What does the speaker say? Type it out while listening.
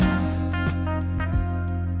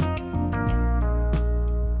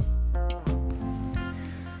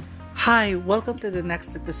Hi, welcome to the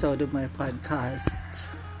next episode of my podcast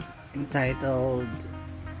entitled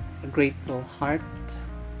A Grateful Heart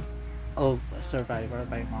of a Survivor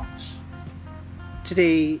by Mosh.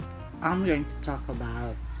 Today, I'm going to talk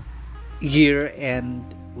about year-end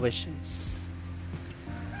wishes.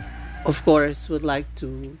 Of course, would like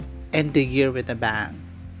to end the year with a bang.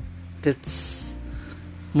 That's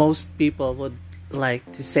most people would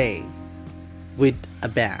like to say with a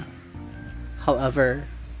bang. However,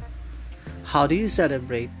 how do you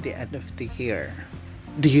celebrate the end of the year?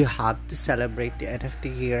 Do you have to celebrate the end of the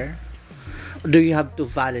year? Or do you have to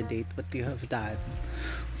validate what you have done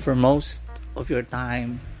for most of your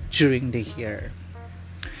time during the year?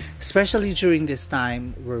 Especially during this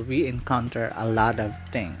time where we encounter a lot of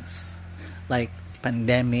things like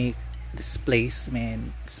pandemic,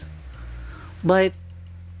 displacement. But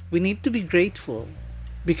we need to be grateful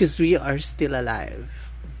because we are still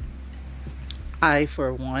alive. I,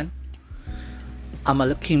 for one, I'm a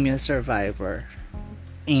leukemia survivor,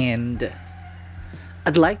 and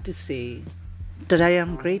I'd like to say that I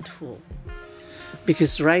am grateful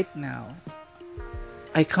because right now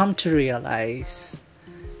I come to realize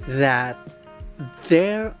that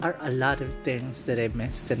there are a lot of things that I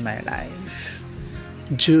missed in my life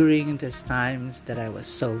during these times that I was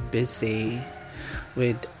so busy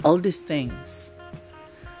with all these things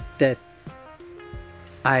that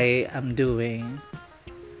I am doing.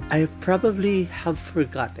 I probably have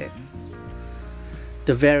forgotten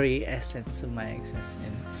the very essence of my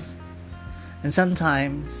existence. And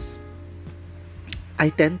sometimes I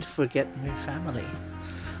tend to forget my family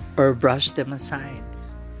or brush them aside.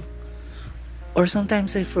 Or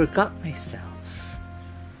sometimes I forgot myself.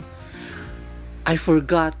 I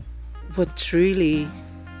forgot what really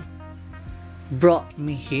brought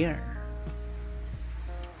me here.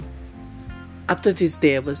 Up to this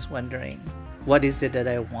day, I was wondering, what is it that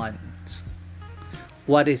I want?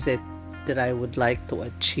 What is it that I would like to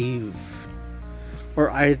achieve?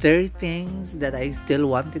 Or are there things that I still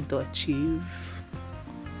wanted to achieve?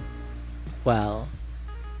 Well,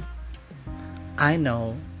 I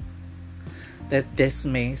know that this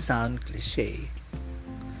may sound cliche,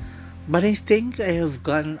 but I think I have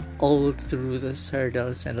gone all through those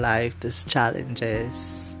hurdles in life, those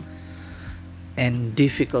challenges and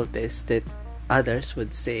difficulties that others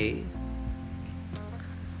would say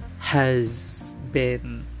has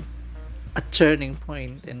been a turning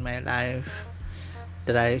point in my life,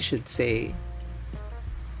 that I should say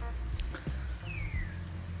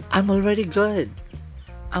I'm already good.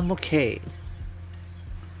 I'm okay.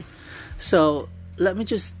 So let me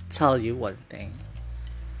just tell you one thing.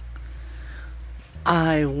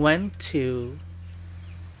 I went to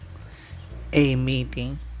a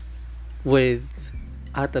meeting with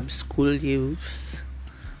out of school youths,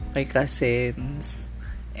 my cousins,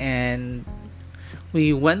 and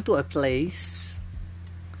we went to a place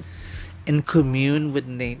and commune with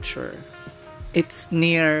nature. It's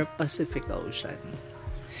near Pacific Ocean,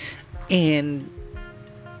 and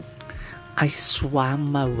I swam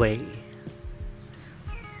my way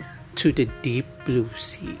to the deep blue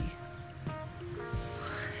sea,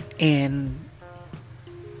 and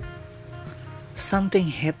something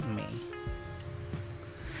hit me,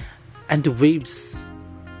 and the waves,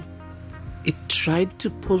 it tried to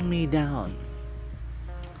pull me down,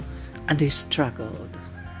 and I struggled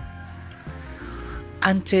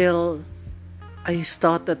until I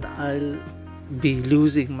thought that I'll be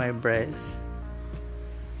losing my breath,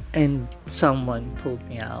 and someone pulled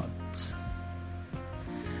me out.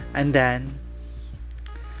 And then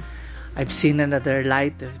I've seen another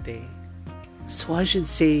light of day. So I should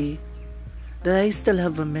say that I still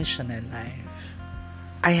have a mission in life.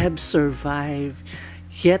 I have survived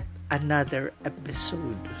yet another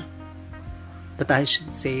episode, that I should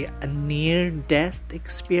say a near-death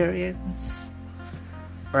experience,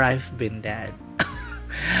 or I've been dead.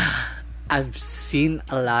 I've seen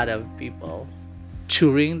a lot of people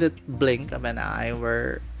during the blink of an eye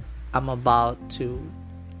where I'm about to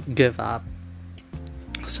give up.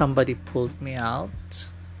 Somebody pulled me out.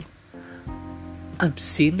 I've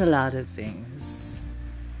seen a lot of things.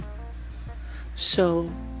 So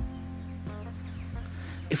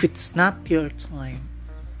if it's not your time,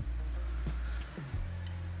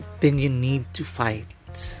 then you need to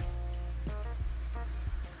fight.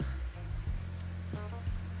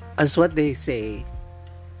 As what they say,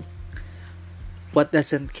 what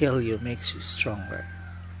doesn't kill you makes you stronger.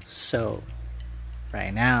 So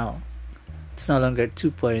right now, it's no longer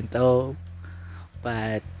 2.0,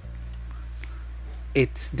 but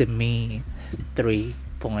it's the me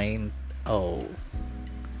 3.0.